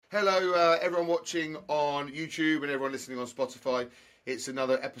Hello, everyone watching on YouTube and everyone listening on Spotify. It's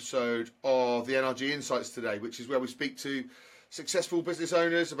another episode of the NRG Insights today, which is where we speak to successful business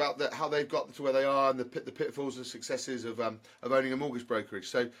owners about how they've got to where they are and the pitfalls and successes of owning a mortgage brokerage.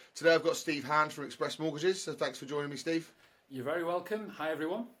 So today I've got Steve Hand from Express Mortgages. So thanks for joining me, Steve. You're very welcome. Hi,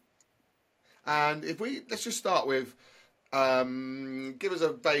 everyone. And let's just start with give us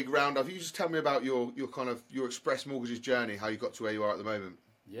a vague roundup. You just tell me about your Express Mortgages journey, how you got to where you are at the moment.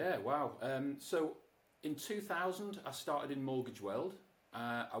 Yeah, wow. So in 2000, I started in Mortgage World.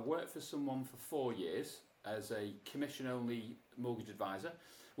 I worked for someone for 4 years as a commission-only mortgage advisor,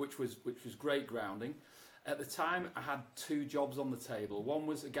 which was great grounding. At the time, I had 2 jobs on the table. One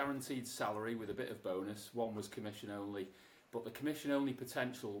was a guaranteed salary with a bit of bonus. One was commission-only, but the commission-only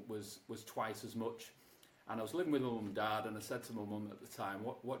potential was twice as much. And I was living with my mum and dad, and I said to my mum at the time,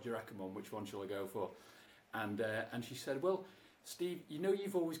 "What do you reckon, Mum? Which one shall I go for?" And she said, "Well, Steve, you know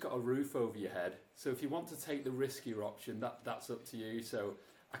you've always got a roof over your head, so if you want to take the riskier option, that's up to you." So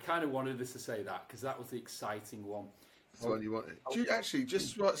I kind of wanted us to say that because that was the exciting one. That's the one you wanted. Do you actually,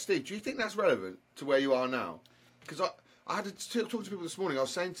 Steve, do you think that's relevant to where you are now? Because I had to talk to people this morning. I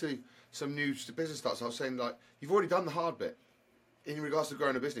was saying to some new business starts, I was saying, like, you've already done the hard bit in regards to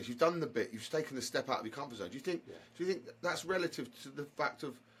growing a business. You've done the bit. You've taken the step out of your comfort zone. Do you think that's relative to the fact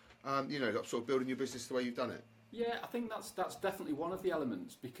of sort of building your business the way you've done it? Yeah, I think that's definitely one of the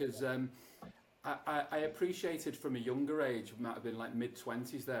elements because I appreciated from a younger age, might have been like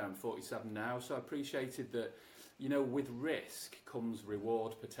mid-20s there, I'm 47 now, so I appreciated that, with risk comes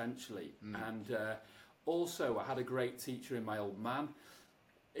reward potentially. And also I had a great teacher in my old man,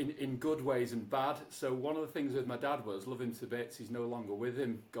 in good ways and bad. So one of the things with my dad was, love him to bits, he's no longer with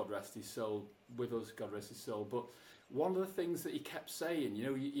him, God rest his soul, with us, God rest his soul, but one of the things that he kept saying,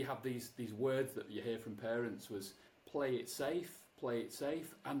 you have these words that you hear from parents was play it safe,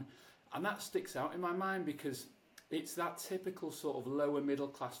 and that sticks out in my mind because it's that typical sort of lower middle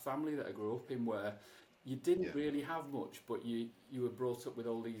class family that I grew up in where you didn't really have much, but you were brought up with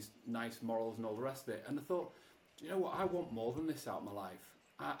all these nice morals and all the rest of it. And I thought, do you know what? I want more than this out of my life.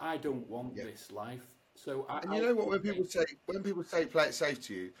 I don't want this life. So when people say play it safe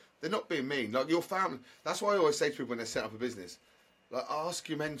to you, they're not being mean. Like your family. That's why I always say to people when they set up a business, like ask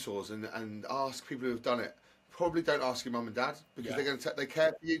your mentors and ask people who have done it. Probably don't ask your mum and dad because they're going to they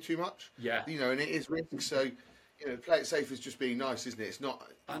care for you too much. Yeah. And it is risky. So play it safe is just being nice, isn't it? It's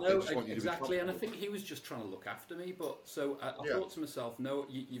not. I know exactly, and I think he was just trying to look after me. But so I thought to myself, no,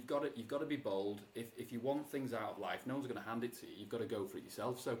 you've got to be bold. If you want things out of life, no one's going to hand it to you. You've got to go for it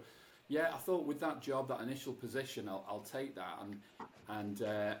yourself. So. Yeah, I thought with that job, that initial position, I'll take that. And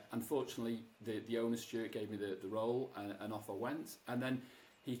unfortunately, the owner, Stuart, gave me the role and off I went. And then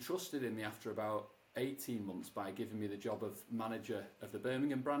he trusted in me after about 18 months by giving me the job of manager of the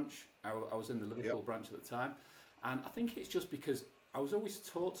Birmingham branch. I was in the Liverpool branch at the time. And I think it's just because I was always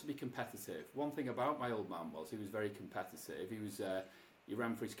taught to be competitive. One thing about my old man was he was very competitive. He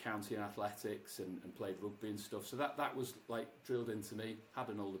ran for his county in athletics and played rugby and stuff. So that was like drilled into me. Had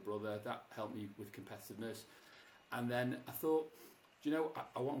an older brother. That helped me with competitiveness. And then I thought,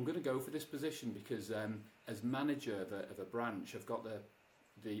 I'm going to go for this position because as manager of a branch, I've got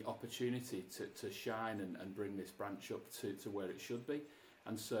the opportunity to shine and bring this branch up to where it should be.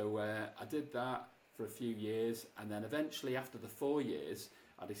 And so I did that for a few years. And then eventually after the 4 years,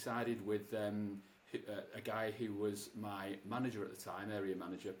 I decided with... a guy who was my manager at the time, area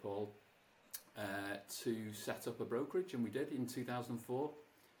manager, Paul, to set up a brokerage, and we did in 2004.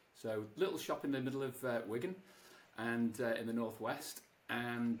 So little shop in the middle of Wigan and in the northwest,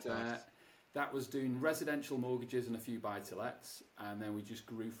 and that was doing residential mortgages and a few buy-to-lets, and then we just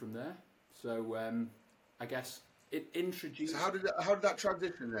grew from there. So I guess it introduced... So how did that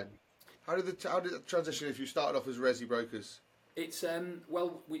transition then? How did that transition if you started off as resi brokers? It's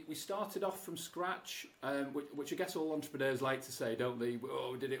we started off from scratch, which I guess all entrepreneurs like to say, don't they? Oh,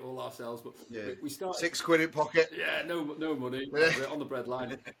 we did it all ourselves, but we started £6 in pocket. Yeah, no money on the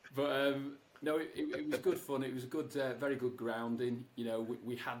breadline, but no, it was good fun. It was a good, very good grounding.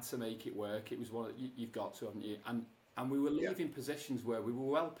 We had to make it work. It was one you've got to, haven't you? And we were leaving positions where we were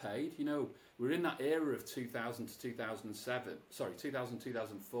well paid. We were in that era of 2000 to 2007. Sorry, 2000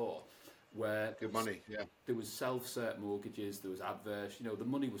 2004. Where good money, there was self-cert mortgages, there was adverse, the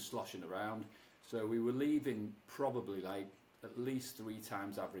money was sloshing around. So we were leaving probably like at least 3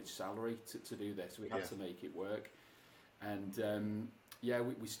 times average salary to do this. We had to make it work. And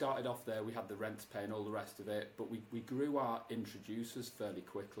we started off there, we had the rent to pay and all the rest of it, but we grew our introducers fairly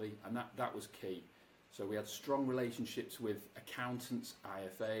quickly, and that was key. So we had strong relationships with accountants,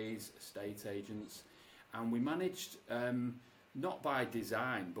 IFAs, estate agents, and we managed not by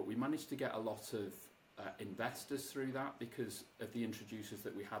design, but we managed to get a lot of investors through that because of the introducers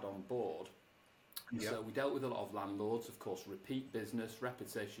that we had on board. And so we dealt with a lot of landlords, of course, repeat business,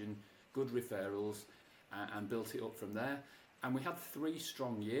 repetition, good referrals, and built it up from there. And we had 3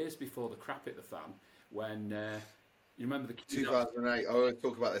 strong years before the crap hit the fan when you remember the 2008. I always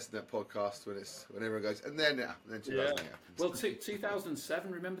talk about this in that podcast when everyone goes, and then 2008 happens. Well,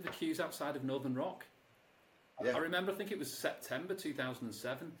 2007. Remember the queues outside of Northern Rock? Yeah. I remember. I think it was September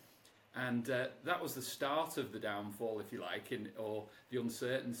 2007, and that was the start of the downfall, if you like, or the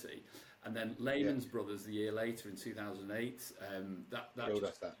uncertainty. And then Lehman Brothers the year later in 2008. That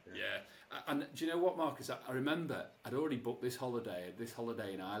And do you know what, Marcus? I remember I'd already booked this holiday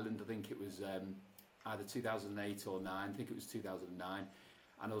in Ireland. I think it was either 2008 or 9. I think it was 2009.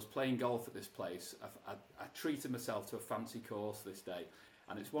 And I was playing golf at this place. I treated myself to a fancy course this day.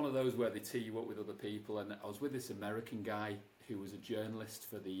 And it's one of those where they tee you up with other people. And I was with this American guy who was a journalist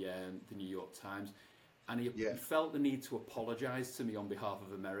for the New York Times. And he felt the need to apologise to me on behalf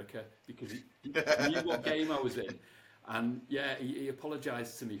of America because he knew what game I was in. And he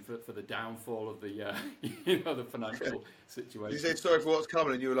apologised to me for the downfall of the the financial situation. You said sorry for what's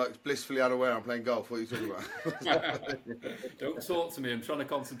coming, and you were like blissfully unaware I'm playing golf. What are you talking about? Don't talk to me. I'm trying to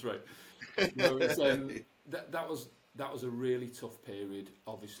concentrate. No, that was a really tough period.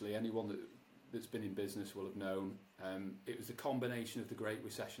 Obviously, anyone that's been in business will have known. It was a combination of the Great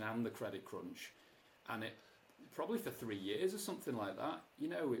Recession and the credit crunch. And it probably for 3 years or something like that.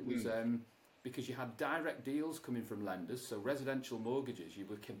 It was because you had direct deals coming from lenders, so residential mortgages. You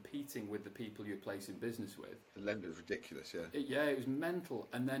were competing with the people you're placing business with. The lender's ridiculous, it was mental.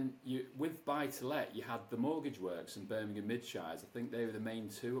 And then with buy to let, you had the Mortgage Works and Birmingham Midshires. I think they were the main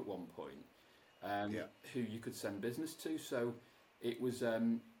 2 at one point. Who you could send business to. So it was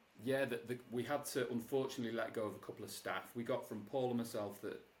we had to unfortunately let go of a couple of staff. We got from Paul and myself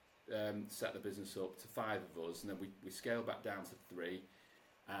that set the business up to 5 of us, and then we scaled back down to 3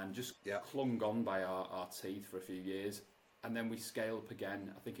 and just clung on by our teeth for a few years, and then we scaled up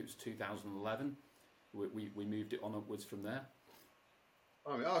again. I think it was 2011. We moved it on upwards from there.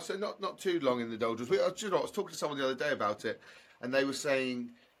 So not too long in the doldrums. I was talking to someone the other day about it, and they were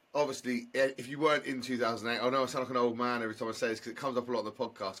saying, obviously, if you weren't in 2008, I know I sound like an old man every time I say this because it comes up a lot on the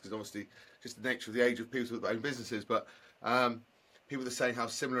podcast, because obviously just the nature of the age of people that own businesses, but people are saying how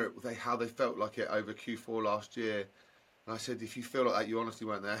they felt like it over Q4 last year. And I said, if you feel like that, you honestly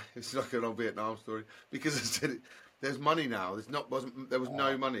weren't there. It's like an old Vietnam story. Because I said, there's money now. There was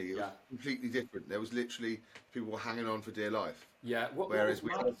no money. It was completely different. There was literally, people were hanging on for dear life. Yeah. Whereas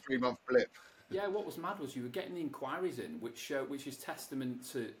we had a 3-month blip. Yeah, what was mad was you were getting the inquiries in, which is testament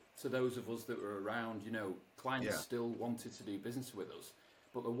to those of us that were around. Clients still wanted to do business with us,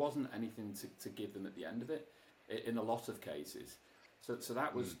 but there wasn't anything to give them at the end of it in a lot of cases. So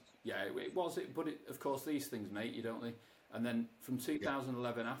that was, it was it. But of course, these things, mate, don't they? And then from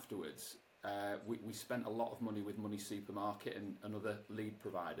 2011 afterwards, we spent a lot of money with Money Supermarket and other lead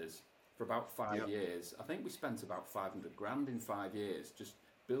providers for about 5 years. I think we spent about 500 grand in 5 years just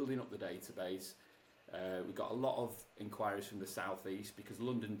building up the database. We got a lot of inquiries from the southeast because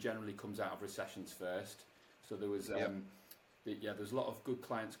London generally comes out of recessions first. So there was there's a lot of good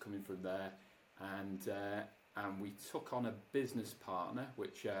clients coming from there, and we took on a business partner,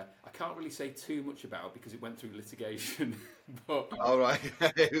 which I can't really say too much about because it went through litigation. But all right,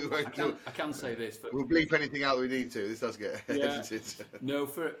 I can say this. But we'll bleep anything out that we need to. This does get edited. No,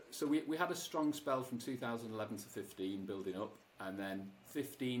 so we had a strong spell from 2011 to 15 building up, and then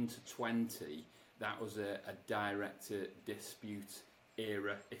 15 to 20, that was a director dispute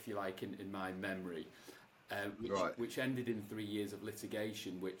era, if you like, in my memory, which ended in 3 years of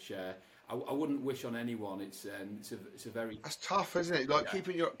litigation, which I wouldn't wish on anyone. It's a very... That's tough, isn't it? Like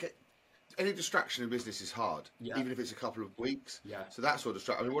keeping any distraction in business is hard, even if it's a couple of weeks. Yeah. So that sort of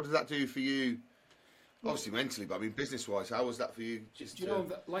distraction. I mean, what does that do for you? Obviously mentally, but I mean business-wise, how was that for you?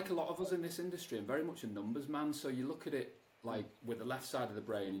 Like a lot of us in this industry, I'm very much a numbers man. So you look at it like with the left side of the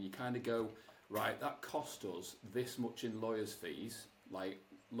brain, and you kind of go, right, that cost us this much in lawyers' fees. Like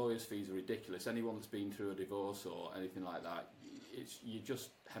lawyers' fees are ridiculous. Anyone that's been through a divorce or anything like that, you're just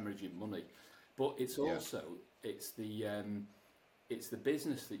hemorrhaging money. But it's also it's the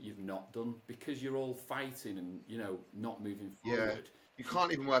business that you've not done because you're all fighting and not moving forward. Yeah. You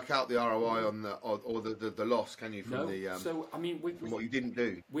can't even work out the ROI on the loss, can you? From so I mean, from what you didn't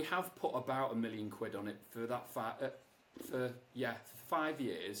do. We have put about £1 million on it for that for 5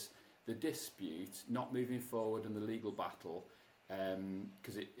 years. The dispute, not moving forward, and the legal battle,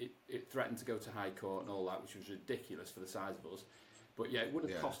 because it threatened to go to High Court and all that, which was ridiculous for the size of us. But it would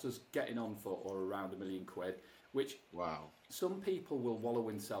have cost us getting on for or around £1 million. which wow. some people will wallow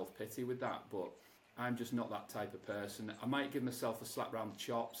in self-pity with that, but I'm just not that type of person. I might give myself a slap round the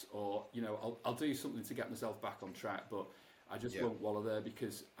chops, or I'll do something to get myself back on track, but I just won't wallow there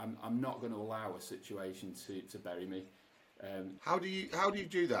because I'm not going to allow a situation to bury me. How do you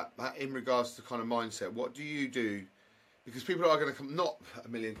do that in regards to kind of mindset? What do you do? Because people are going to come, not £1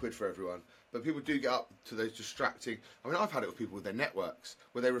 million for everyone, but people do get up to those distracting. I mean, I've had it with people with their networks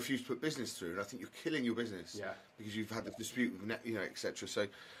where they refuse to put business through, and I think you're killing your business because you've had the dispute with etc. So,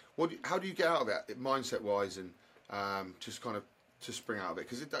 how do you get out of it mindset wise, and just kind of to spring out of it?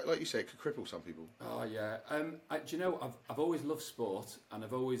 Because, like you say, it could cripple some people. Oh yeah. Do you know? I've always loved sport, and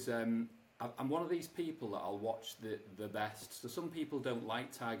I've always. I'm one of these people that I'll watch the best. So some people don't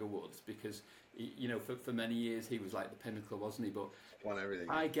like Tiger Woods because, for many years he was like the pinnacle, wasn't he? But won everything.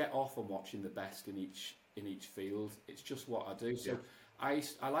 I get off on watching the best in each field. It's just what I do. So I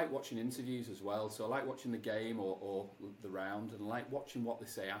like watching interviews as well. So I like watching the game or the round, and I like watching what they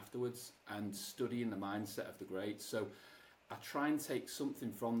say afterwards and studying the mindset of the greats. So I try and take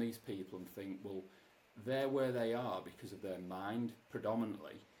something from these people and think, well, they're where they are because of their mind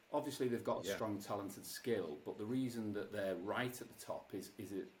predominantly. Obviously, they've got a strong, talented skill, but the reason that they're right at the top is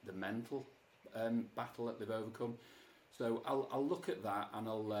it the mental battle that they've overcome. So I'll look at that, and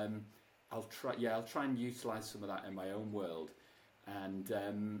I'll try and utilise some of that in my own world. And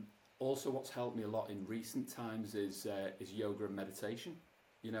also, what's helped me a lot in recent times is yoga and meditation.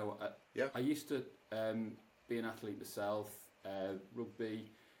 I used to be an athlete myself, rugby,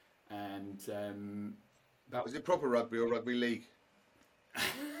 and was it proper rugby or rugby league?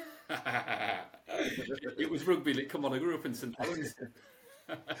 It was rugby league. Come on, I grew up in St Helens.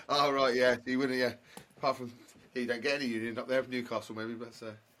 Oh right, yeah. You wouldn't, yeah. Apart from you don't get any union up there, Newcastle maybe, but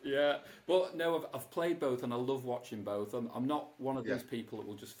yeah. But no, I've played both, and I love watching both. I'm not one of these people that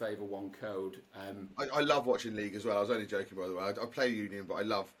will just favour one code. I love watching league as well. I was only joking, by the way. I play union, but I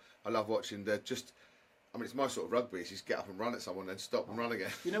love watching. It's my sort of rugby. It's just get up and run at someone, then stop and run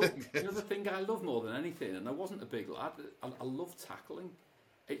again. The thing I love more than anything, and I wasn't a big lad. I love tackling.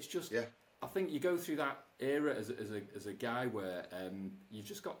 It's just, I think you go through that era as a guy where you've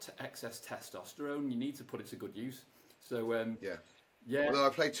just got excess testosterone. You need to put it to good use. So yeah. Although I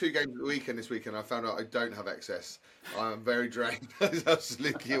played 2 games at the weekend this weekend, I found out I don't have excess. I'm very drained. It's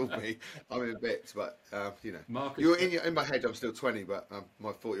absolutely killed me. I'm in bits, but Marcus, you're in my head. I'm still 20, but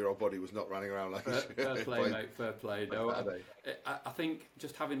my 40-year-old body was not running around like it should. Fair play, mate. Fair play. No, I think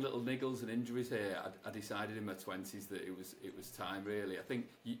just having little niggles and injuries here, I decided in my 20s that it was time. Really, I think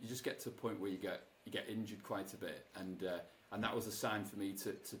you just get to a point where you get injured quite a bit, and that was a sign for me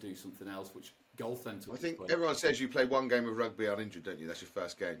to do something else, which golf then took. I think everyone says you play 1 game of rugby uninjured, don't you? That's your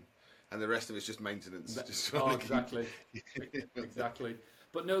first game, and the rest of it's just maintenance. Exactly. Exactly.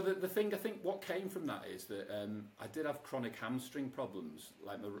 But no, the thing I think what came from that is that I did have chronic hamstring problems,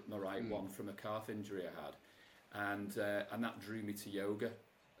 like my right one from a calf injury I had, and that drew me to yoga.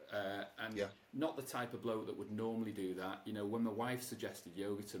 Not the type of bloke that would normally do that. When my wife suggested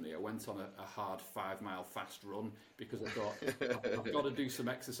yoga to me, I went on a hard 5-mile fast run because I thought I've got to do some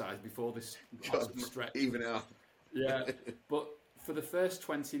exercise before this stretch. Even out. Yeah, but for the first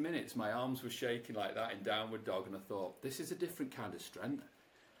 20 minutes, my arms were shaking like that in downward dog, and I thought this is a different kind of strength.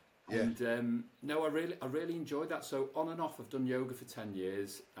 Yeah. And I really enjoyed that. So on and off, I've done yoga for 10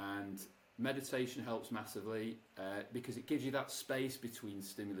 years, and meditation helps massively because it gives you that space between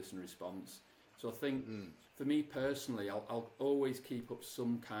stimulus and response. So I think for me personally, I'll always keep up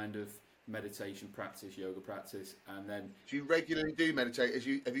some kind of meditation practice, yoga practice, and then. Do you regularly do meditate?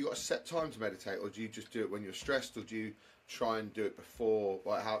 Have you got a set time to meditate, or do you just do it when you're stressed, or do you try and do it before?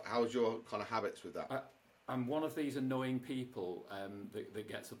 Like how's your kind of habits with that? I'm one of these annoying people that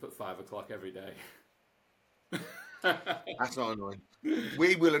gets up at 5 o'clock every day. That's not annoying.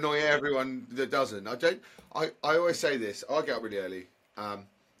 We will annoy everyone that doesn't. I always say this. I get up really early,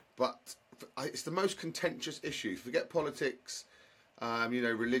 but it's the most contentious issue. Forget politics,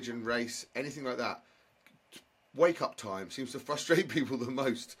 religion, race, anything like that. Wake up time seems to frustrate people the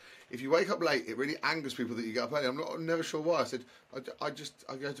most. If you wake up late, it really angers people that you get up early. I'm never sure why. I said I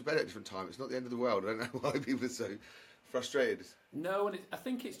go to bed at a different time. It's not the end of the world. I don't know why people are so frustrated. No, and I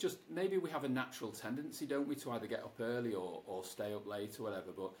think it's just maybe we have a natural tendency, don't we, to either get up early or stay up late or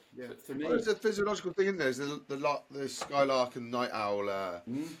whatever. But for me, there's a physiological thing in there. There's the skylark and night owl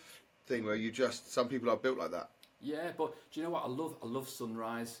thing where some people are built like that. Yeah, but do you know what? I love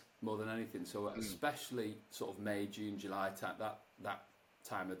sunrise more than anything. So especially sort of May, June, July type that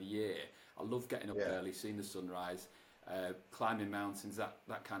time of the year, I love getting up early, seeing the sunrise, climbing mountains,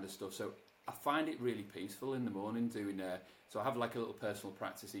 that kind of stuff. So I find it really peaceful in the morning doing. So I have like a little personal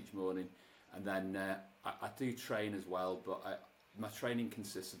practice each morning, And then I do train as well, but my training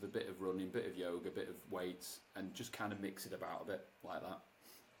consists of a bit of running, a bit of yoga, a bit of weights, and just kind of mix it about a bit like that.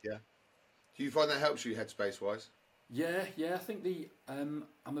 Yeah. Do you find that helps you headspace wise? Yeah. I think I'm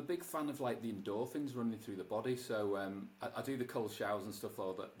a big fan of like the endorphins running through the body. So I do the cold showers and stuff,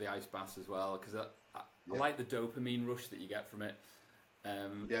 or the ice baths as well, because I like the dopamine rush that you get from it.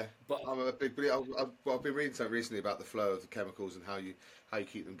 But I'm a big. I've been reading something recently about the flow of the chemicals and how you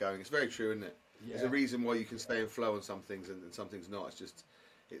keep them going. It's very true, isn't it? Yeah. There's a reason why you can stay in flow on some things and some things not.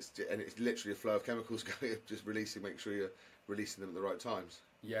 It's literally a flow of chemicals going, just releasing. Make sure you're releasing them at the right times.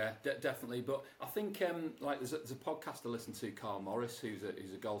 Yeah, definitely. But I think like there's a podcast I listen to, Carl Morris, who's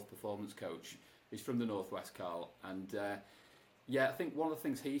a golf performance coach. He's from the Northwest, Carl, and I think one of the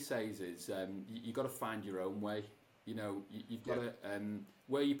things he says is you got to find your own way. You know, you've got to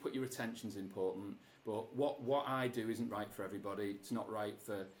where you put your attention's important. But what I do isn't right for everybody. It's not right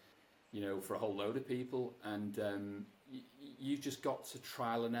for a whole load of people, and you've just got to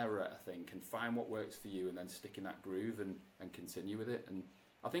trial and error, I think, and find what works for you, and then stick in that groove and continue with it. And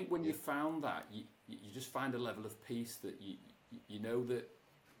I think when you found that, you just find a level of peace that you know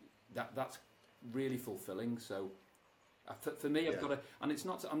that's really fulfilling. So for me, I've got to, and it's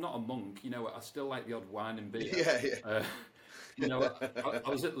not. I'm not a monk, I still like the odd wine and beer. I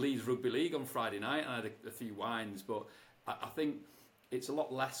was at Leeds Rugby League on Friday night, and I had a few wines, but I think it's a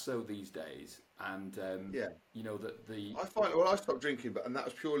lot less so these days. And I find I stopped drinking, and that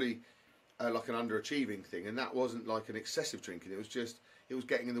was purely like an underachieving thing, and that wasn't like an excessive drinking. It was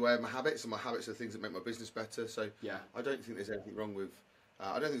getting in the way of my habits, and my habits are things that make my business better. So I don't think there's anything wrong with.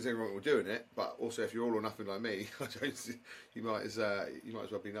 I don't think there's anything wrong with doing it, but also if you're all or nothing like me, you might as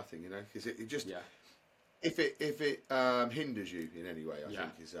well be nothing, because it just if it hinders you in any way, I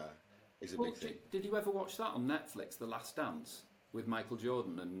think is a big thing. Did you ever watch that on Netflix, The Last Dance, with Michael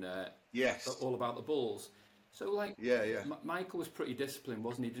Jordan and yes, all about the balls? So Michael was pretty disciplined,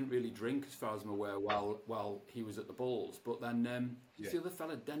 wasn't he? Didn't really drink, as far as I'm aware, while he was at the balls. But then the other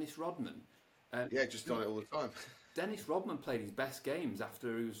fella, Dennis Rodman. Just done it all the time. Dennis Rodman played his best games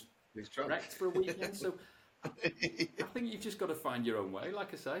after he was wrecked for a weekend. So I think you've just got to find your own way,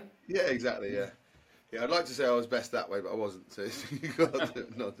 like I say. Yeah, exactly. Yeah, I'd like to say I was best that way, but I wasn't. So you've got to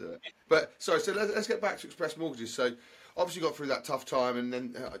not do it. But sorry, so let's get back to Express Mortgages. So obviously you got through that tough time, and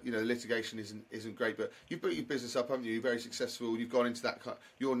then litigation isn't great, but you've built your business up, haven't you? You're very successful. You've gone into that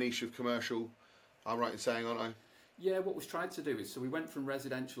your niche of commercial. I'm right in saying, aren't I? Yeah, what we've tried to do is, so we went from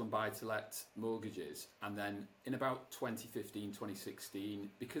residential and buy-to-let mortgages, and then in about 2015, 2016,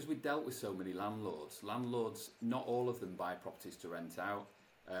 because we dealt with so many landlords, not all of them buy properties to rent out,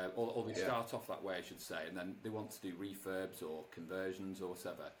 or they start off that way, I should say, and then they want to do refurbs or conversions or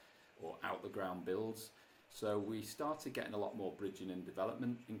whatever, or out-the-ground builds. So we started getting a lot more bridging and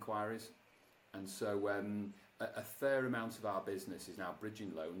development inquiries, and so a fair amount of our business is now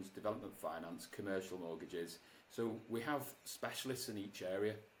bridging loans, development finance, commercial mortgages. So we have specialists in each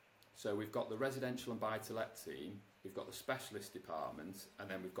area. So we've got the residential and buy-to-let team, we've got the specialist department, and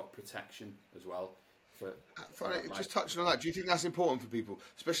then we've got protection as well. Just touching on that, do you think that's important for people,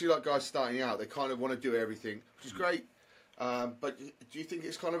 especially like guys starting out? They kind of want to do everything, which is great. But do you think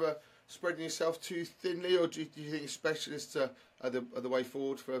it's kind of a spreading yourself too thinly, or do you think specialists are the way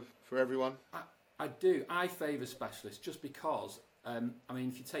forward for everyone? I do. I favour specialists just because.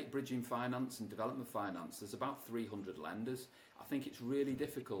 If you take bridging finance and development finance, there's about 300 lenders. I think it's really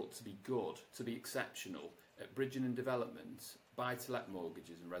difficult to be good, to be exceptional at bridging and development, buy-to-let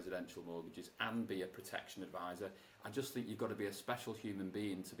mortgages and residential mortgages, and be a protection advisor. I just think you've got to be a special human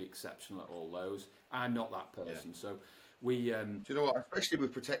being to be exceptional at all those. I'm not that person, so we. Do you know what? Especially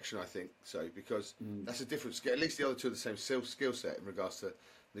with protection, I think so, because that's a different skill. At least the other two are the same skill set in regards to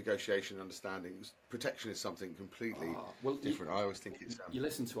negotiation, understanding. Protection is something completely different. I always think it's. You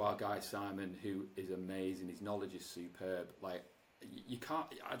listen to our guy Simon, who is amazing. His knowledge is superb. Like you can't.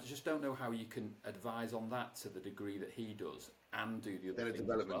 I just don't know how you can advise on that to the degree that he does, and do the other things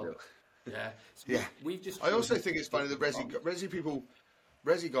as well. Yeah. So we've just. I also think it's funny that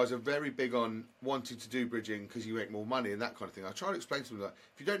Resi guys are very big on wanting to do bridging because you make more money and that kind of thing. I try to explain to them that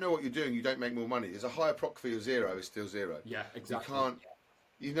if you don't know what you're doing, you don't make more money. There's a higher proc fee of zero is still zero. Yeah, exactly. You can't.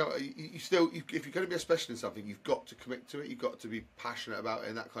 You if you're going to be a specialist in something, you've got to commit to it. You've got to be passionate about it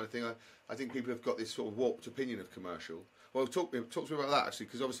and that kind of thing. I think people have got this sort of warped opinion of commercial. Well, talk to me about that actually,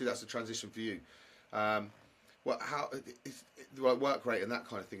 because obviously that's a transition for you. How is the work rate and that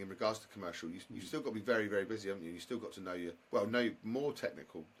kind of thing in regards to commercial? You've still got to be very, very busy, haven't you? You've still got to know more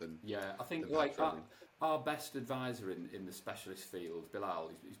technical than. Yeah, I think our best advisor in the specialist field, Bilal,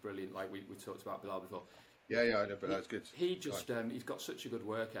 he's brilliant. Like we talked about Bilal before. Yeah, I know, but that's good. He just he's got such a good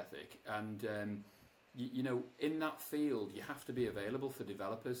work ethic, and you know, in that field, you have to be available for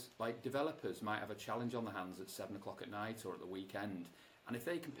developers. Like, developers might have a challenge on their hands at 7 o'clock at night or at the weekend, and if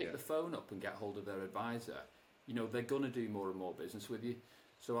they can pick the phone up and get hold of their advisor, you know, they're going to do more and more business with you.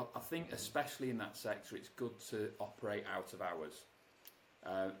 So I think, especially in that sector, it's good to operate out of hours.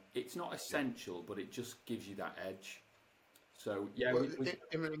 It's not essential, but it just gives you that edge. So yeah, well,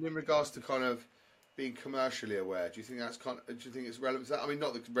 in regards to kind of being commercially aware, do you think it's relevant to that? I mean,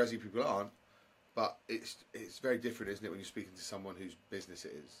 not that Resi people aren't, but it's very different, isn't it, when you're speaking to someone whose business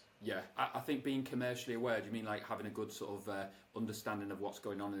it is? Yeah, I think being commercially aware. Do you mean like having a good sort of understanding of what's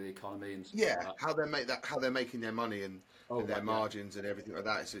going on in the economy and stuff like that? how they're making their money and their margins and everything like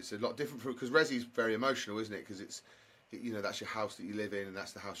that. It's a lot different because Resi's very emotional, isn't it? Because it's, you know, that's your house that you live in and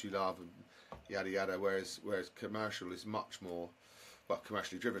that's the house you love and yada yada. Whereas commercial is much more, well,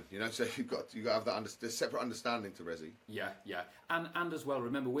 commercially driven. You know, so you've got to have that separate understanding to Resi. Yeah, and as well,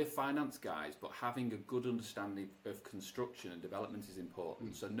 remember, we're finance guys, but having a good understanding of construction and development is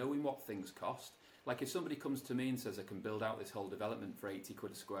important. So knowing what things cost. Like, if somebody comes to me and says I can build out this whole development for 80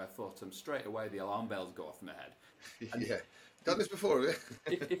 quid a square foot, I'm straight away, the alarm bells go off in my head. And yeah, done this before, have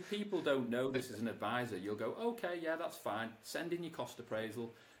you? if people don't know this as an advisor, you'll go, okay, yeah, that's fine. Send in your cost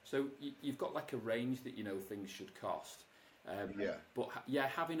appraisal. So you've got like a range that you know things should cost. But yeah,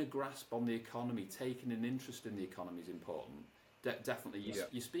 having a grasp on the economy, taking an interest in the economy is important. Definitely,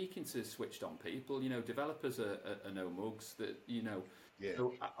 you're speaking to switched on people. You know, developers are no mugs. That, you know,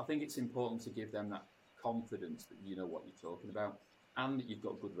 so I think it's important to give them that confidence that you know what you're talking about, and that you've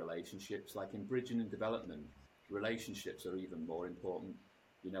got good relationships. Like in bridging and development, relationships are even more important.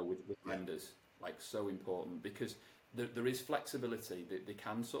 You know, with lenders, like, so important, because there is flexibility. They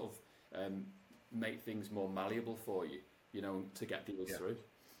can sort of make things more malleable for you. You know, to get deals through.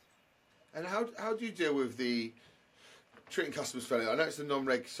 And how do you deal with the treating customers fairly? I know it's the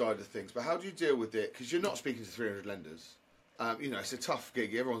non-reg side of things, but how do you deal with it? Because you're not speaking to 300 lenders. You know, it's a tough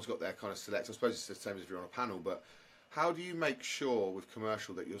gig. Everyone's got their kind of select. I suppose it's the same as if you're on a panel. But how do you make sure with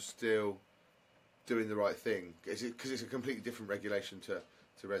commercial that you're still doing the right thing? Is it because it's a completely different regulation to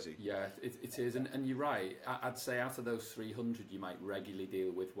Resi? Yeah, it is. And you're right. I'd say out of those 300, you might regularly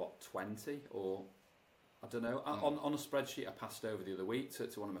deal with, 20 or... I don't know. On a spreadsheet I passed over the other week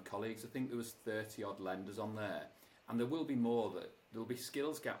to one of my colleagues, I think there was 30 odd lenders on there, and there will be more. That there'll be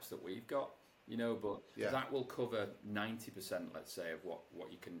skills gaps that we've got, you know, but that will cover 90%, let's say, of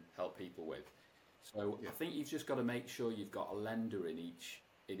what you can help people with. So I think you've just got to make sure you've got a lender in each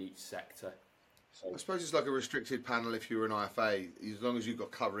sector. So, I suppose it's like a restricted panel if you were an IFA, as long as you've got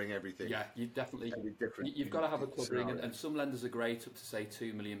covering everything. Yeah, you definitely. You've got to have a covering, and some lenders are great up to, say,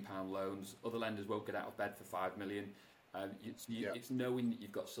 £2 million loans. Other lenders won't get out of bed for £5 million. It's knowing that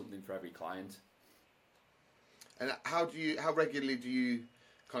you've got something for every client. And how regularly do you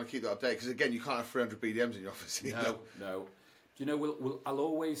kind of keep that updated? Because again, you can't have 300 BDMs in your office. No. Do you know? I'll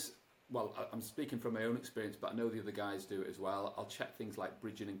always. Well, I'm speaking from my own experience, but I know the other guys do it as well. I'll check things like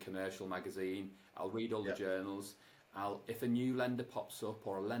Bridging and Commercial magazine. I'll read all the journals. If a new lender pops up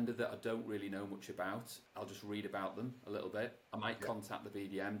or a lender that I don't really know much about, I'll just read about them a little bit. I might contact the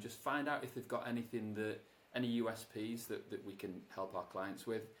BDM, just find out if they've got any USPs that we can help our clients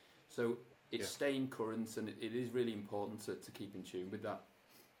with. So it's staying current, and it is really important to keep in tune with that.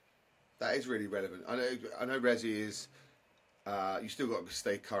 That is really relevant. I know Resi is... you still got to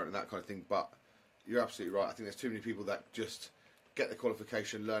stay current and that kind of thing, but you're absolutely right. I think there's too many people that just get the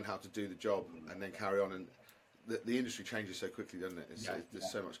qualification, learn how to do the job, and then carry on. And the industry changes so quickly, doesn't it? There's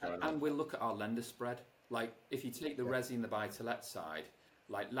so much going on. And we'll look at our lender spread. Like, if you take the Resi and the buy-to-let side,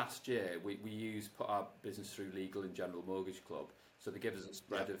 like last year, we put our business through Legal and General Mortgage Club, so they give us a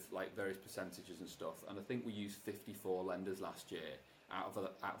spread of like various percentages and stuff. And I think we used 54 lenders last year out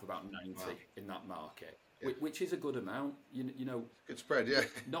of about 90 in that market. Which is a good amount, you know. Good spread, yeah.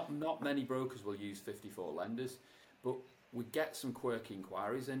 Not many brokers will use 54 lenders, but we get some quirky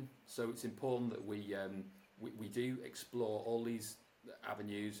inquiries in. So it's important that we do explore all these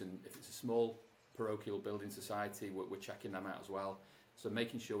avenues, and if it's a small parochial building society, we're checking them out as well. So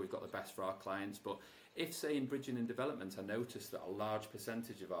making sure we've got the best for our clients. But if, say, in Bridging and Development, I notice that a large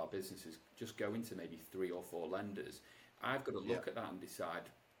percentage of our businesses just go into maybe 3 or 4 lenders, I've got to look at that and decide,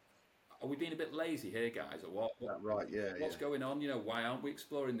 are we being a bit lazy here, guys, or what? Right, What's going on? You know, why aren't we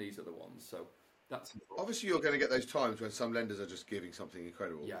exploring these other ones? So that's important. Obviously you're going to get those times when some lenders are just giving something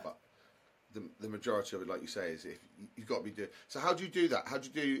incredible. Yeah. But the majority of it, like you say, is if you've got to be doing. So how do you do that? How do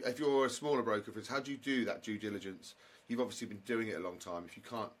you do if you're a smaller broker? For instance, how do you do that due diligence? You've obviously been doing it a long time. If you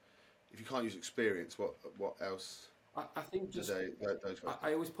can't use experience, what else? I think just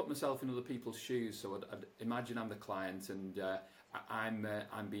I always put myself in other people's shoes. So I'd imagine I'm the client, and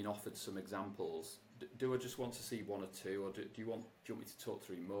I'm being offered some examples. Do I just want to see one or two, or do you want me to talk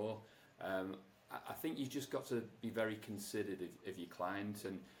through more? I think you've just got to be very considerate of your client,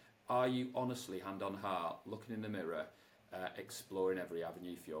 and are you honestly, hand on heart, looking in the mirror, exploring every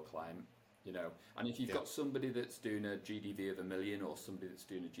avenue for your client? You know, and if you've got somebody that's doing a GDV of $1 million or somebody that's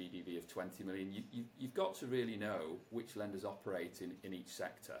doing a GDV of 20 million, you've got to really know which lenders operate in each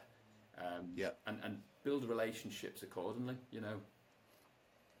sector, and build relationships accordingly. You know,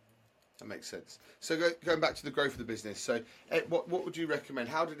 that makes sense. So going back to the growth of the business, so what would you recommend?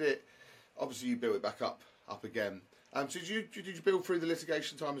 How did it? Obviously, you built it back up again. So did you build through the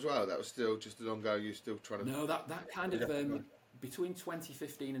litigation time as well? That was still just an ongoing. You're still trying to. No, that kind of. Between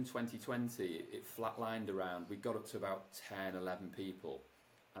 2015 and 2020, it flatlined around. We got up to about 10, 11 people,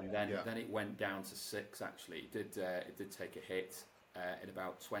 and then it went down to 6. Actually, it did take a hit in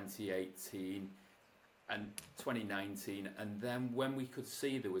about 2018 and 2019, and then when we could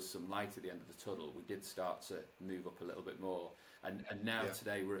see there was some light at the end of the tunnel, we did start to move up a little bit more. And now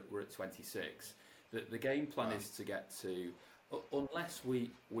today we're at 26. The game plan is to get to, unless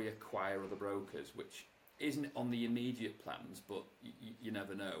we acquire other brokers, which isn't on the immediate plans, but you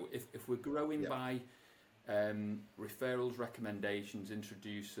never know. If we're growing by referrals, recommendations,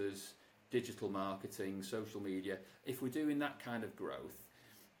 introducers, digital marketing, social media, if we're doing that kind of growth,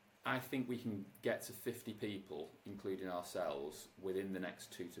 I think we can get to 50 people, including ourselves, within the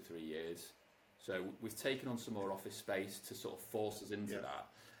next 2 to 3 years. So we've taken on some more office space to sort of force us into that.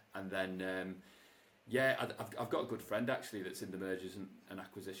 And then I've got a good friend actually that's in the mergers and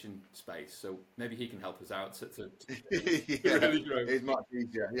acquisition space, so maybe he can help us out to really grow. It's much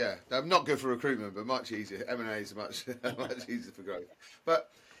easier. Yeah, I'm not good for recruitment, but much easier. M&A is much easier for growth. But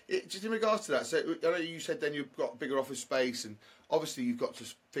just in regards to that, so I know you said then you've got bigger office space, and obviously you've got to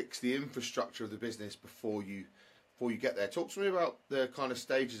fix the infrastructure of the business before you get there. Talk to me about the kind of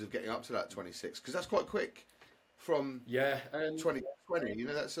stages of getting up to that 26, because that's quite quick. From 2020, you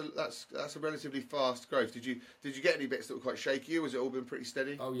know, that's a relatively fast growth. Did you get any bits that were quite shaky, or has it all been pretty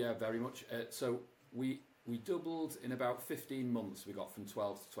steady? Oh yeah, very much. So we doubled in about 15 months. We got from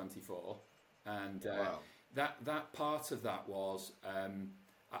 12 to 24, and that part of that was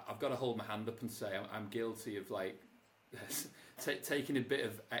I've got to hold my hand up and say I'm guilty of like taking a bit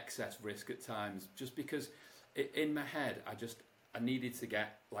of excess risk at times, just because in my head I needed to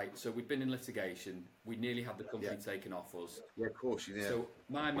get, like, so we'd been in litigation, we nearly had the company taken off us. Yeah, of course, yeah. So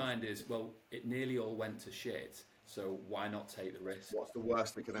my mind is, well, it nearly all went to shit, so why not take the risk? What's the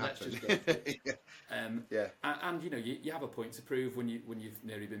worst that can happen? Let's just go for it. And you know, you have a point to prove when you've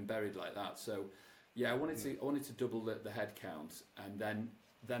nearly been buried like that. So I wanted to double the head count, and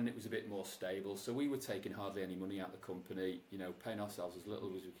then it was a bit more stable. So we were taking hardly any money out of the company, you know, paying ourselves as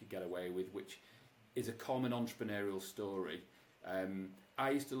little as we could get away with, which is a common entrepreneurial story. I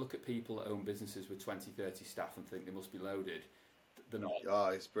used to look at people that own businesses with 20, 30 staff and think they must be loaded. They're not. Oh,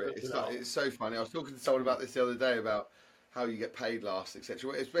 it's brilliant. It's so funny. I was talking to someone about this the other day, about how you get paid last,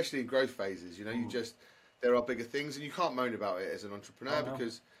 etc. Especially in growth phases, you know, there are bigger things, and you can't moan about it as an entrepreneur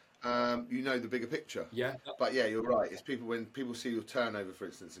because you know the bigger picture. Yeah. But yeah, you're right. It's when people see your turnover, for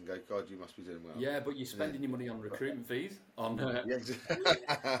instance, and go, God, you must be doing well. Yeah, but you're spending your money on recruitment fees.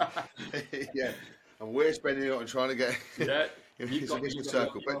 Yeah. And we're spending it on trying to get it's a vicious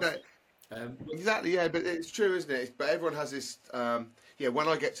circle. But no, exactly, yeah. But it's true, isn't it? But everyone has this. When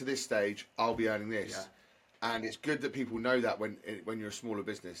I get to this stage, I'll be earning this, and it's good that people know that when you're a smaller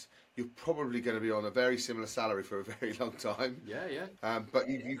business, you're probably going to be on a very similar salary for a very long time. Yeah. But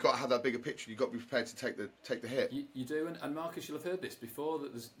you've got to have that bigger picture. You've got to be prepared to take the hit. You do, and Marcus, you'll have heard this before,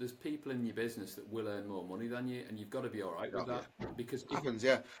 that there's people in your business that will earn more money than you, and you've got to be all right with that. Because it happens,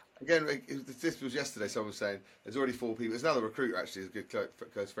 Again, this was yesterday. Someone was saying there's already 4 people. There's another recruiter actually, a good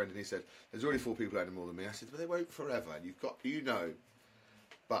close friend, and he said there's already 4 people earning more than me. I said, but they won't forever, and you've got,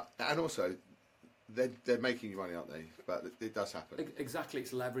 but and also they're making you money, aren't they? But it does happen. Exactly,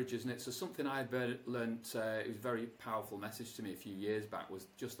 it's leverage, isn't it? So something I learnt, it was a very powerful message to me a few years back, was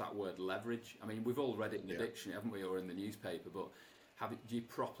just that word leverage. I mean, we've all read it in the dictionary, haven't we, or in the newspaper, but do you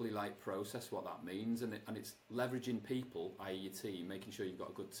properly process what that means? And it's leveraging people, i.e. your team, making sure you've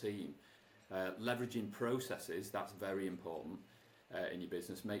got a good team. Leveraging processes, that's very important in your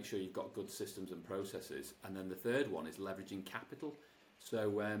business. Make sure you've got good systems and processes. And then the third one is leveraging capital.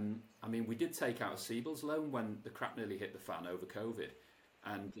 So, I mean, we did take out a Siebel's loan when the crap nearly hit the fan over COVID.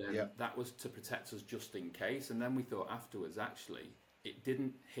 And that was to protect us just in case. And then we thought afterwards, actually, it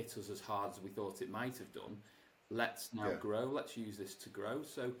didn't hit us as hard as we thought it might have done. let's now grow. Let's use this to grow.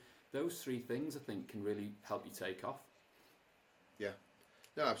 So those three things, I think, can really help you take off. Yeah,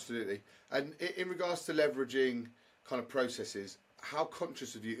 no, absolutely. And in regards to leveraging kind of processes, how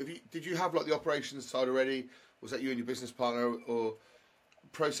conscious of did you have like the operations side already? Was that you and your business partner, or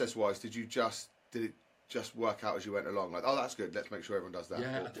process-wise, did it just work out as you went along? Like, oh, that's good, let's make sure everyone does that.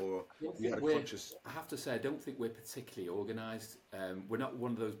 Yeah, or you had a conscious... I have to say, I don't think we're particularly organised. We're not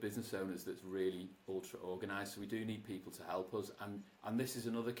one of those business owners that's really ultra organised, so we do need people to help us. And this is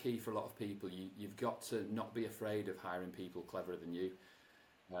another key for a lot of people. You've got to not be afraid of hiring people cleverer than you,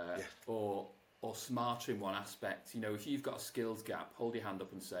 or smarter in one aspect. You know, if you've got a skills gap, hold your hand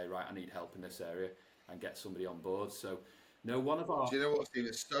up and say, right, I need help in this area, and get somebody on board. So, no, one of our... Do you know what, Steve?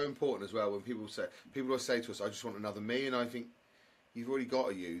 It's so important as well when people will say to us, I just want another me, and I think you've already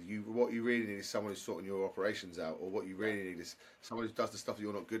got a you. What you really need is someone who's sorting your operations out, or what you really need is someone who does the stuff that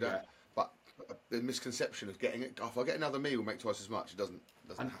you're not good at. But the misconception of getting it, if I get another me, will make twice as much. It doesn't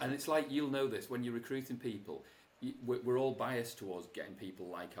happen. And it's like, you'll know this, when you're recruiting people, we're all biased towards getting people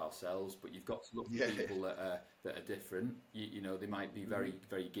like ourselves, but you've got to look for people that are different. You know, they might be very,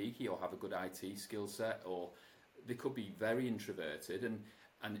 very geeky, or have a good IT skill set, or they could be very introverted,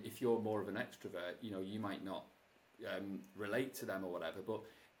 and if you're more of an extrovert, you know, you might not relate to them or whatever, but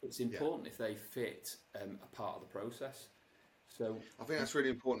it's important if they fit a part of the process. So I think that's really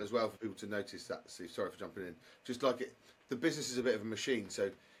important as well for people to notice that. Steve, sorry for jumping in. Just like the business is a bit of a machine,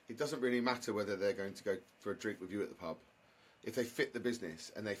 so it doesn't really matter whether they're going to go for a drink with you at the pub. If they fit the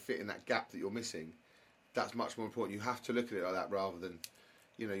business and they fit in that gap that you're missing, that's much more important. You have to look at it like that, rather than,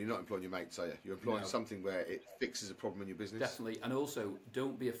 you know, you're not employing your mates, are you? You're employing something where it fixes a problem in your business. Definitely. And also,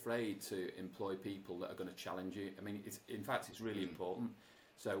 don't be afraid to employ people that are going to challenge you. I mean, in fact, it's really important.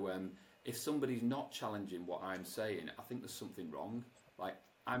 So if somebody's not challenging what I'm saying, I think there's something wrong. Like,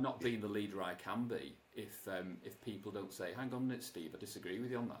 I'm not being the leader I can be if people don't say, hang on a minute, Steve, I disagree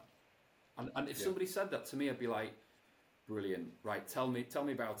with you on that. And if somebody said that to me, I'd be like, brilliant, right, tell me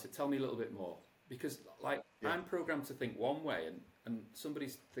about it, tell me a little bit more. Because, like, I'm programmed to think one way, and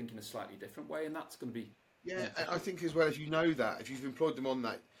somebody's thinking a slightly different way, and that's going to be... Yeah, and I think as well, if you know that, if you've employed them on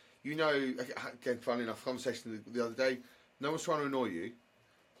that, you know, again, funnily enough, conversation the other day, no one's trying to annoy you,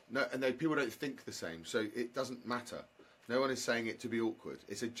 people don't think the same, so it doesn't matter. No one is saying it to be awkward.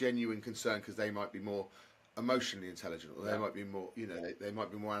 It's a genuine concern because they might be more emotionally intelligent, or they might be more, you know, they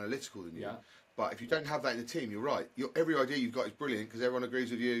might be more analytical than you. Yeah. But if you don't have that in the team, you're right. Every idea you've got is brilliant because everyone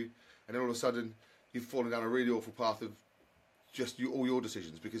agrees with you, and then all of a sudden you've fallen down a really awful path of just all your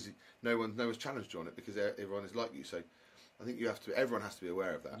decisions because no one's challenged you on it because everyone is like you. So I think everyone has to be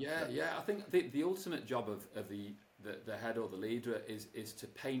aware of that. Yeah. I think the ultimate job of the head or the leader is to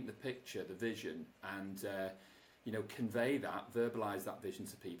paint the picture, the vision, and you know, convey that, verbalise that vision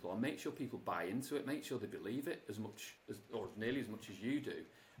to people, and make sure people buy into it. Make sure they believe it as much as, or nearly as much as you do,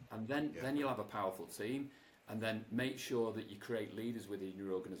 and then you'll have a powerful team. And then make sure that you create leaders within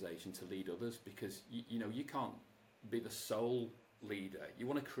your organisation to lead others, because you know, you can't be the sole leader. You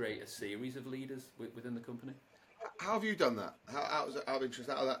want to create a series of leaders within the company. How have you done that? Out of interest,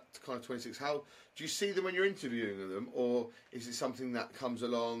 out of that kind of 26, how do you see them when you're interviewing them, or is it something that comes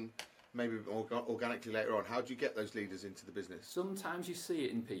along maybe organically later on? How do you get those leaders into the business? Sometimes you see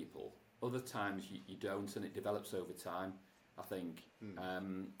it in people, other times you don't, and it develops over time, I think.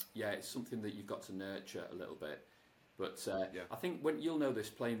 It's something that you've got to nurture a little bit. But I think when you'll know this,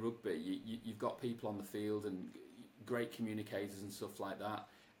 playing rugby, you've got people on the field and great communicators and stuff like that.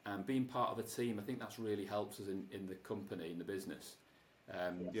 And being part of a team, I think that's really helps us in the company, in the business.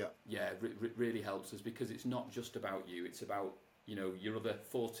 Really helps us, because it's not just about you. It's about, you know, your other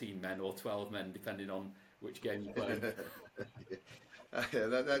 14 men or 12 men, depending on which game you play.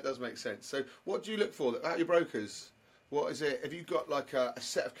 That does make sense. So what do you look for at your brokers? What is it? Have you got like a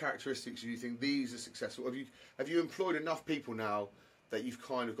set of characteristics you think these are successful? Have you employed enough people now that you've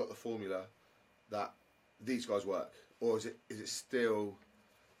kind of got the formula that these guys work, or is it still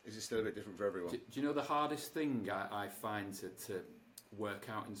a bit different for everyone? Do you know the hardest thing I find to work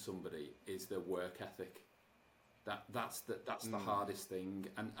out in somebody is their work ethic. That's the hardest thing,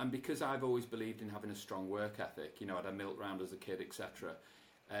 and because I've always believed in having a strong work ethic, you know, I'd have milk round as a kid, etc.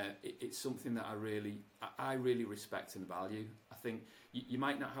 It's something that I really respect and value. I think you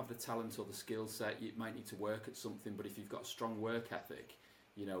might not have the talent or the skill set, you might need to work at something, but if you've got a strong work ethic,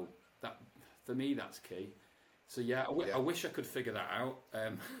 you know, that for me that's key. So I wish I could figure that out.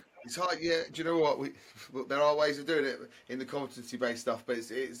 It's hard, yeah. Do you know what? There are ways of doing it in the competency-based stuff, but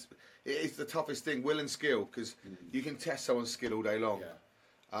it is the toughest thing, will and skill, because you can test someone's skill all day long.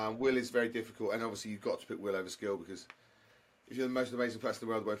 Yeah. Will is very difficult, and obviously you've got to pick will over skill, because if you're the most amazing person in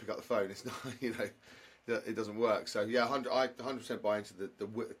the world that won't pick up the phone, it's not, you know, that it doesn't work. So yeah, I 100% buy into the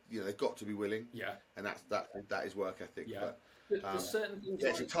they've got to be willing. Yeah, and that is work ethic. Yeah. But, There's certain things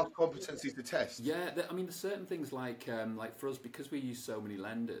it's a tough competency to test. Yeah, I mean, there's certain things like for us, because we use so many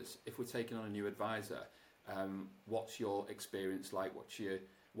lenders. If we're taking on a new advisor, what's your experience like? What's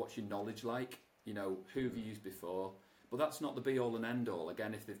your knowledge like? You know, who have you used before? But that's not the be all and end all.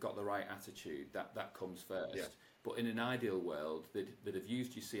 Again, if they've got the right attitude, that comes first. Yeah. But in an ideal world, they'd have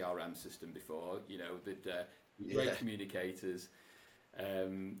used your CRM system before. You know, they'd be great communicators.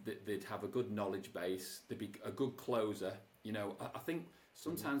 They'd have a good knowledge base. They'd be a good closer. You know, I think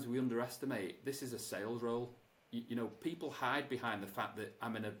sometimes we underestimate this is a sales role. You know, people hide behind the fact that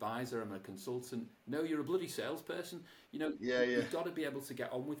I'm an advisor, I'm a consultant. No, you're a bloody salesperson. You know, you've got to be able to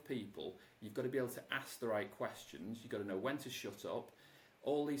get on with people. You've got to be able to ask the right questions. You've got to know when to shut up.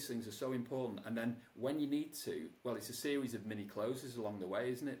 All these things are so important. And then when you need to, well, it's a series of mini closes along the way,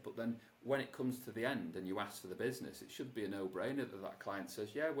 isn't it? But then when it comes to the end and you ask for the business, it should be a no-brainer that client says,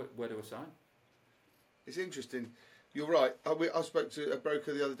 yeah, where do I sign? It's interesting. You're right. I spoke to a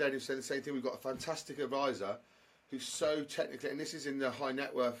broker the other day who said the same thing. We've got a fantastic advisor who's so technically, and this is in the high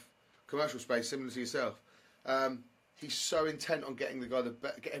net worth commercial space, similar to yourself. He's so intent on getting the guy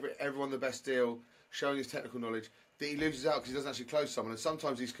everyone the best deal, showing his technical knowledge, that he loses out because he doesn't actually close someone. And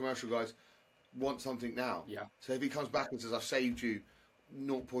sometimes these commercial guys want something now. Yeah. So if he comes back and says, "I've saved you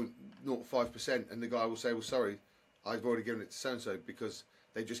 0.05%," and the guy will say, "Well, sorry, I've already given it to so and so because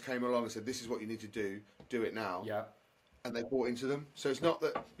they just came along and said this is what you need to do it now." Yeah. And they bought into them. So it's not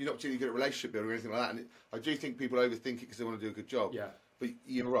that you're not particularly good at relationship building or anything like that. And I do think people overthink it because they want to do a good job. Yeah. But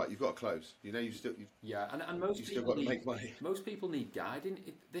you're right. You've got to close. You know, and most still people got to make money. Most people need guiding.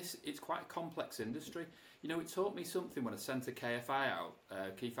 It's quite a complex industry. You know, it taught me something when I sent a KFI out,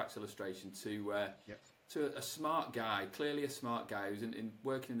 key facts illustration, to a smart guy, clearly a smart guy who's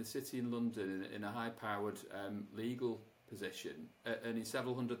working in the city in London in a high-powered legal position, earning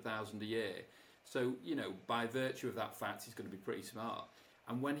several $100,000 a year. So, you know, by virtue of that fact, he's going to be pretty smart.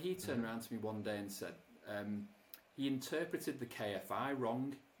 And when he turned around to me one day and said, he interpreted the KFI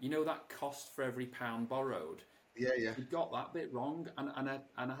wrong. You know, that cost for every pound borrowed. Yeah. He got that bit wrong, and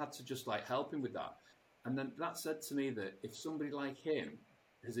I had to just like help him with that. And then that said to me that if somebody like him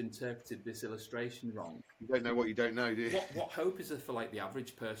has interpreted this illustration wrong, you don't know what you don't know, do you? What hope is there for like the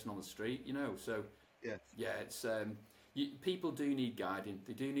average person on the street? You know, so it's people do need guiding.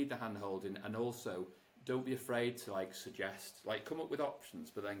 They do need the hand holding, and also don't be afraid to like suggest, like come up with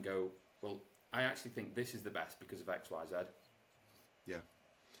options, but then go, well, I actually think this is the best because of X, Y, Z. Yeah.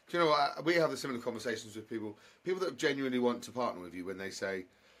 Do you know what? We have the similar conversations with people that genuinely want to partner with you when they say,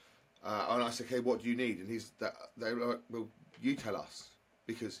 and I say, okay, what do you need? And they're like, well, you tell us.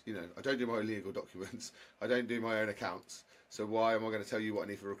 Because, you know, I don't do my own legal documents. I don't do my own accounts. So why am I going to tell you what I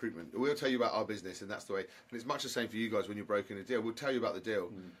need for recruitment? We'll tell you about our business, and that's the way. And it's much the same for you guys when you're brokering a deal. We'll tell you about the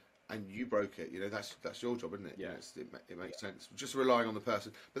deal, and you broke it. You know, that's your job, isn't it? Yeah. You know, it makes sense. Just relying on the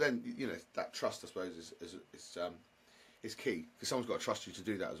person. But then, you know, that trust, I suppose, is key. Because someone's got to trust you to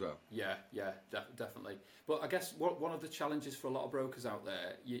do that as well. Yeah, definitely. But I guess one of the challenges for a lot of brokers out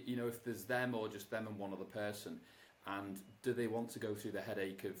there, you know, if there's them or just them and one other person, and do they want to go through the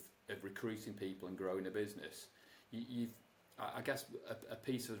headache of recruiting people and growing a business? I guess a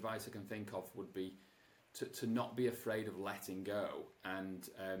piece of advice I can think of would be to not be afraid of letting go and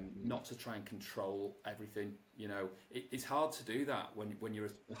not to try and control everything. You know, it's hard to do that when you're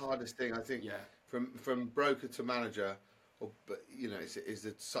the hardest thing, I think. Yeah. From broker to manager, but you know, it's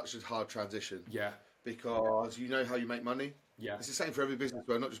such a hard transition. Yeah. Because you know how you make money. Yeah. It's the same for every business,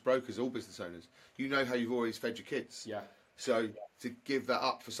 well, not just brokers, all business owners. You know how you've always fed your kids. Yeah. So to give that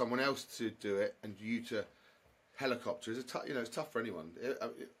up for someone else to do it and you to helicopter is it's tough for anyone.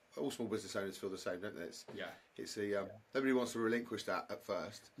 All small business owners feel the same, don't they? Nobody wants to relinquish that at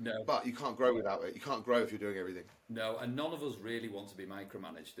first. No. But you can't grow without it. You can't grow if you're doing everything. No, and none of us really want to be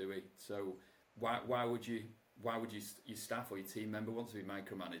micromanaged, do we? So why would your staff or your team member want to be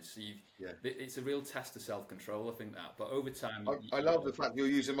micromanaged? So it's a real test of self-control, I think that. But over time... I love the fact you're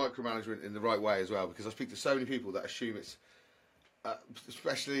using micromanagement in the right way as well, because I speak to so many people that assume it's...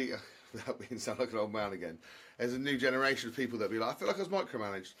 especially, without being sound like an old man again, there's a new generation of people that be like, I feel like I was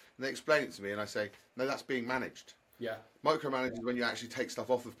micromanaged. And they explain it to me and I say, no, that's being managed. Yeah. Micromanaging is when you actually take stuff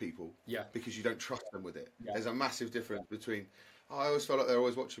off of people because you don't trust them with it. Yeah. There's a massive difference between, I always felt like they're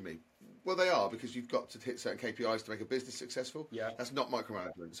always watching me. Well, they are, because you've got to hit certain KPIs to make a business successful. Yeah. That's not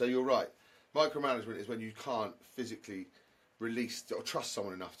micromanagement. So you're right. Micromanagement is when you can't physically release or trust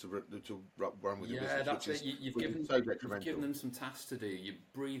someone enough to run with your business. Yeah, that's it. You've given them some tasks to do. You're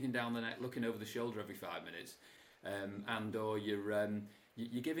breathing down the neck, looking over the shoulder every 5 minutes, or you're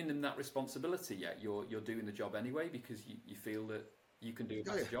you're giving them that responsibility, yet you're doing the job anyway because you feel that you can do a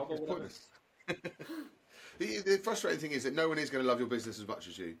better job or it's whatever. The frustrating thing is that no one is going to love your business as much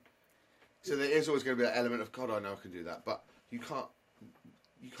as you. So there is always going to be that element of, God, I know I can do that, but you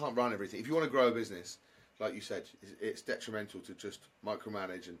can't run everything. If you want to grow a business, like you said, it's detrimental to just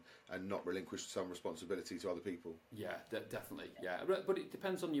micromanage and not relinquish some responsibility to other people. Yeah, definitely. Yeah, but it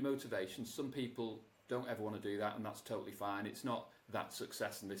depends on your motivation. Some people don't ever want to do that, and that's totally fine. It's not that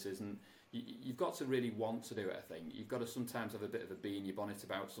success, and this isn't. You've got to really want to do it, I think. You've got to sometimes have a bit of a bee in your bonnet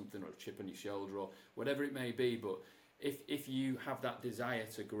about something, or a chip on your shoulder, or whatever it may be. But if you have that desire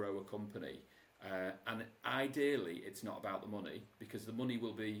to grow a company, and ideally it's not about the money, because the money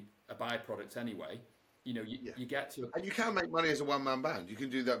will be a byproduct anyway. You know, you get to... And you can make money as a one-man band. You can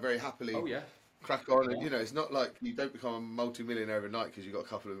do that very happily. Oh, yeah. Crack on, and it's not like you don't become a multi-millionaire overnight because you've got a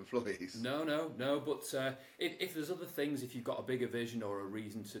couple of employees. No. But if there's other things, if you've got a bigger vision or a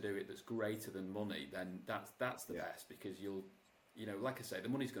reason to do it that's greater than money, then that's the best, because you'll, like I say, the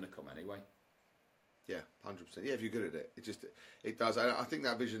money's going to come anyway. Yeah, 100%. Yeah, if you're good at it, it does. I think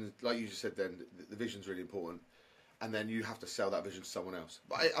that vision, like you just said, then the vision's really important, and then you have to sell that vision to someone else.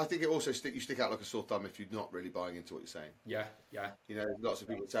 But I think it also you stick out like a sore thumb if you're not really buying into what you're saying. Yeah. Lots of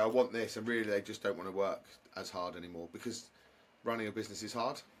people say, I want this, and really they just don't want to work as hard anymore, because running a business is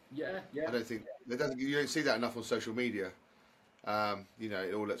hard. Yeah. I don't think you don't see that enough on social media.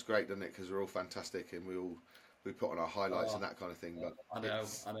 It all looks great, doesn't it? Because we're all fantastic and we put on our highlights and that kind of thing. But I know.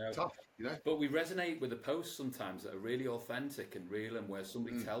 Tough, But we resonate with the posts sometimes that are really authentic and real, and where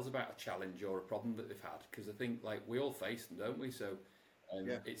somebody tells about a challenge or a problem that they've had. Because I think, like, we all face them, don't we? So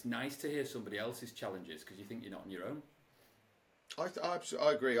it's nice to hear somebody else's challenges, because you think you're not on your own.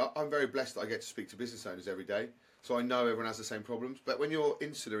 I agree. I'm very blessed that I get to speak to business owners every day, so I know everyone has the same problems. But when you're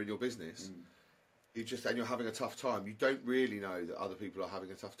insular in your business, and you're having a tough time, you don't really know that other people are having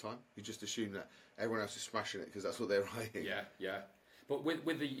a tough time. You just assume that everyone else is smashing it because that's what they're writing. Yeah. But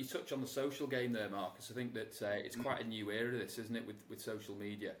with you touch on the social game there, Marcus. I think that it's quite a new era, this, isn't it, with social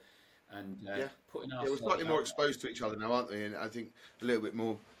media, and putting ourselves. We're slightly more exposed to each other now, aren't we? And I think a little bit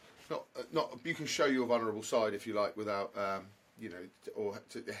more. Not you can show your vulnerable side if you like without. Or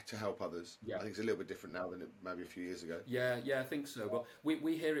to help others. Yeah. I think it's a little bit different now than it maybe a few years ago. Yeah, I think so. But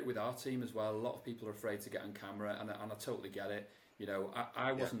we hear it with our team as well. A lot of people are afraid to get on camera, and I totally get it.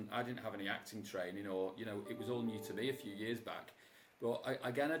 I didn't have any acting training, or it was all new to me a few years back. But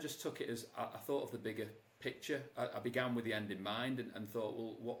I just took it as I thought of the bigger picture. I began with the end in mind, and thought,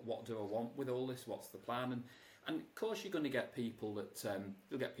 well, what do I want with all this? What's the plan? And of course, you're going to get people that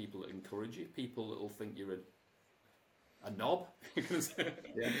you'll get people that encourage you, people that will think you're a knob.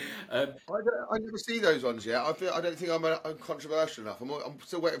 I never see those ones yet. I don't think I'm controversial enough. I'm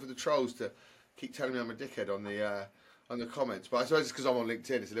still waiting for the trolls to keep telling me I'm a dickhead on the comments. But I suppose it's because I'm on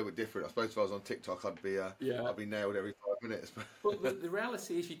LinkedIn. It's a little bit different. I suppose if I was on TikTok, I'd be nailed every 5 minutes. But the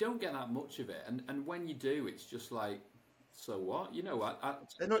reality is, you don't get that much of it, and when you do, it's just like, so what?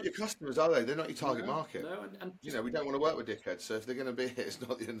 They're not your customers, are they? They're not your target market. No, and we don't want to work with dickheads. So if they're going to be here, it's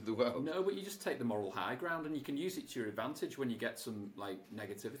not the end of the world. No, but you just take the moral high ground, and you can use it to your advantage when you get some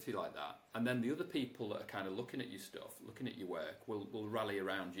negativity like that. And then the other people that are kind of looking at your stuff, looking at your work, will rally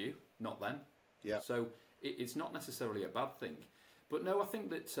around you, not them. Yeah. So it's not necessarily a bad thing. But no, I think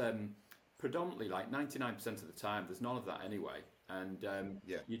that predominantly, 99% of the time, there's none of that anyway. And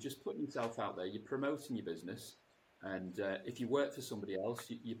you're just putting yourself out there. You're promoting your business. And if you work for somebody else,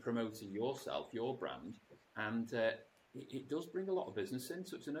 you're promoting yourself, your brand, and it does bring a lot of business in,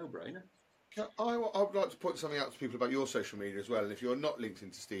 so it's a no-brainer. I would like to point something out to people about your social media as well. And if you're not linked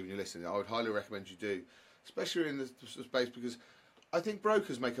into Steve and you're listening, I would highly recommend you do, especially in the space, because I think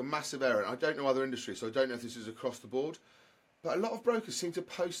brokers make a massive error. And I don't know other industries, so I don't know if this is across the board, but a lot of brokers seem to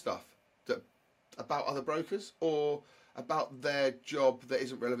post stuff about other brokers or about their job that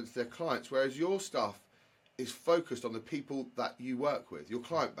isn't relevant to their clients, whereas your stuff is focused on the people that you work with, your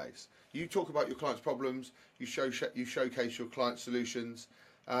client base. You talk about your clients' problems, you showcase your clients' solutions.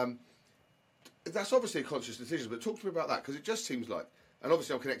 That's obviously a conscious decision, but talk to me about that, because it just seems like, and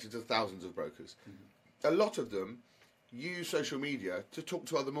obviously I'm connected to thousands of brokers, a lot of them use social media to talk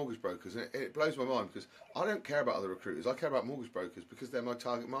to other mortgage brokers, and it blows my mind, because I don't care about other recruiters. I care about mortgage brokers because they're my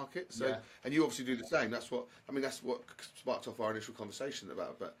target market. So, and you obviously do the same. That's what sparked off our initial conversation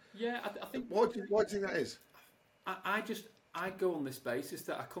about. But I think why do you think that is? I go on this basis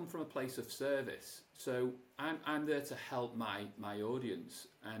that I come from a place of service, so I'm there to help my audience,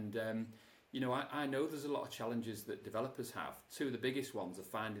 and I know there's a lot of challenges that developers have. Two of the biggest ones are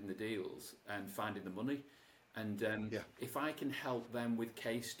finding the deals and finding the money. And if I can help them with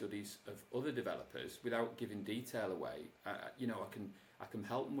case studies of other developers without giving detail away, I can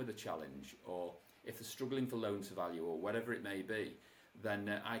help them with a challenge, or if they're struggling for loan to value or whatever it may be,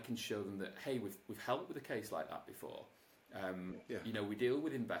 then I can show them that, hey, we've helped with a case like that before. You know, we deal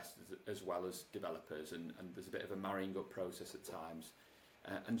with investors as well as developers, and there's a bit of a marrying up process at times,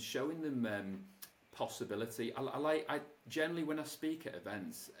 and showing them possibility. I generally, when I speak at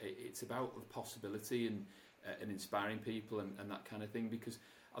events, it's about the possibility and inspiring people and that kind of thing, because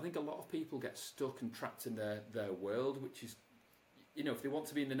I think a lot of people get stuck and trapped in their world, which is, you know, if they want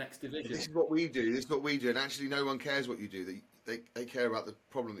to be in the next division. This is what we do. This is what we do, and actually, no one cares what you do. They care about the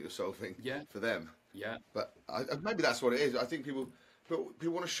problem that you're solving. For them. Yeah. But maybe that's what it is. I think people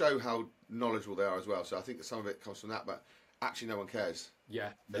want to show how knowledgeable they are as well. So I think that some of it comes from that, but actually, no one cares.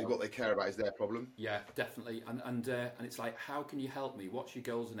 What they care about is their problem. Yeah, definitely. And it's like, how can you help me? What's your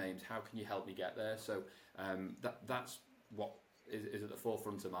goals and aims? How can you help me get there? So that's what is at the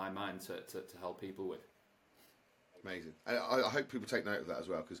forefront of my mind to help people with. Amazing. And I hope people take note of that as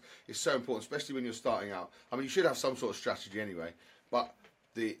well, because it's so important, especially when you're starting out. I mean, you should have some sort of strategy anyway, but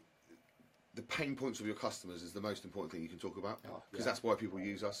the pain points of your customers is the most important thing you can talk about, because that's why people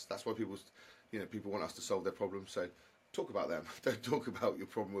use us. That's why people want us to solve their problems. So talk about them. Don't talk about your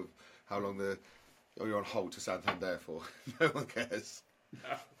problem with how long you're on hold to Santander for. No one cares.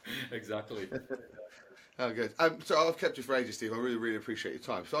 Exactly. Oh, good. So I've kept you for ages, Steve. I really, really appreciate your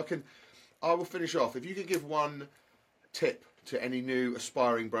time. So I will finish off. If you could give one tip to any new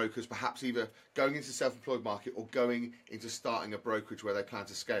aspiring brokers, perhaps either going into the self-employed market or going into starting a brokerage where they plan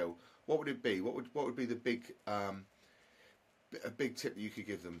to scale, what would it be? What would be the big a big tip that you could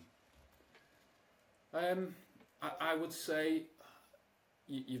give them? I would say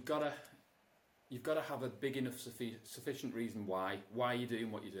you've got to have a big enough sufficient reason why you're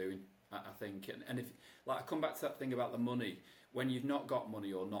doing what you're doing. I think, and if, like, I come back to that thing about the money. When you've not got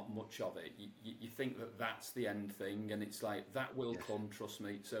money or not much of it, you think that that's the end thing, and it's like, that will come, trust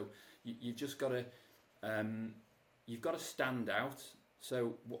me. So you've just got to stand out.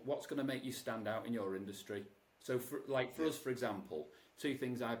 So what's going to make you stand out in your industry? So for us, for example, two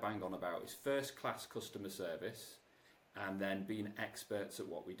things I bang on about is first class customer service, and then being experts at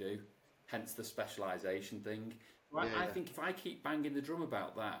what we do. Hence the specialisation thing. I think if I keep banging the drum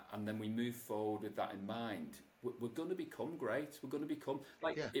about that, and then we move forward with that in mind, we're going to become great. We're going to become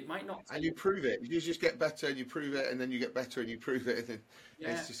it might not. And you prove it. You just get better, and you prove it, and then you get better, and you prove it, and then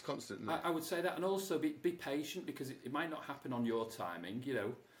it's just constant. I would say that, and also be patient, because it might not happen on your timing. You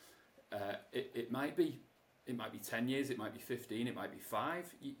know, it might be 10 years, it might be 15, it might be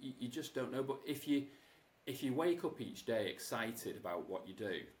 5. You just don't know. But if you wake up each day excited about what you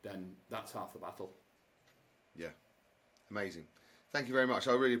do, then that's half the battle. Yeah, amazing. Thank you very much.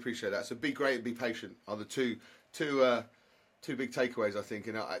 I really appreciate that. So be great and be patient are the two big takeaways, I think.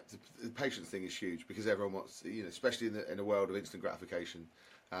 And the patience thing is huge, because everyone wants, you know, especially in a world of instant gratification.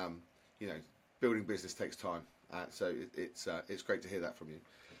 You know, building business takes time. So it's great to hear that from you.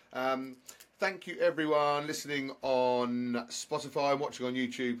 Thank you, everyone listening on Spotify and watching on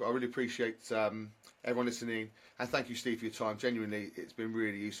YouTube. I really appreciate everyone listening, and thank you, Steve, for your time. Genuinely, it's been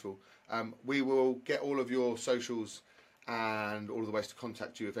really useful. We will get all of your socials and all of the ways to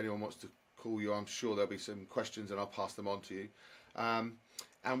contact you if anyone wants to call you. I'm sure there'll be some questions, and I'll pass them on to you.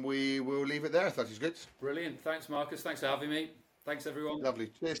 And we will leave it there, if that is good. Brilliant. Thanks, Marcus. Thanks for having me. Thanks, everyone.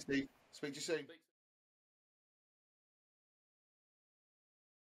 Lovely. Cheers, Steve. Speak to you soon.